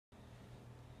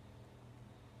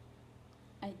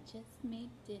I just made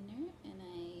dinner and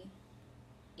I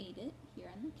ate it here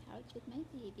on the couch with my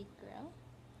baby girl.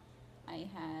 I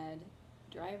had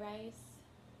dry rice.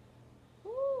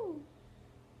 Ooh!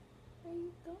 Where are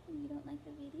you going? You don't like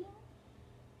the video?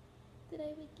 Did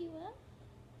I wake you up?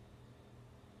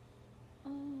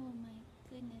 Oh my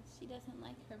goodness, she doesn't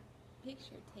like her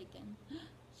picture taken.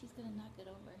 She's gonna knock it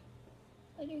over.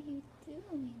 What are you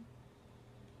doing?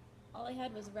 All I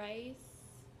had was rice.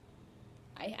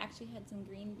 I actually had some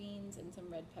green beans and some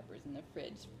red peppers in the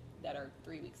fridge that are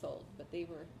 3 weeks old, but they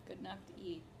were good enough to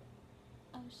eat.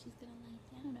 Oh, she's gonna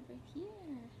lie down over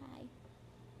here. Hi.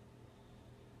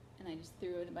 And I just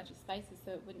threw in a bunch of spices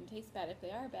so it wouldn't taste bad if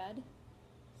they are bad.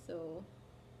 So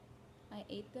I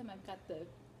ate them. I've got the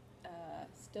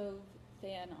stove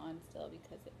fan on still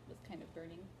because it was kind of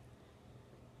burning.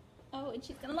 Oh, and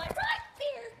she's gonna lie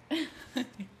right there.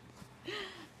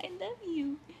 I love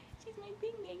you.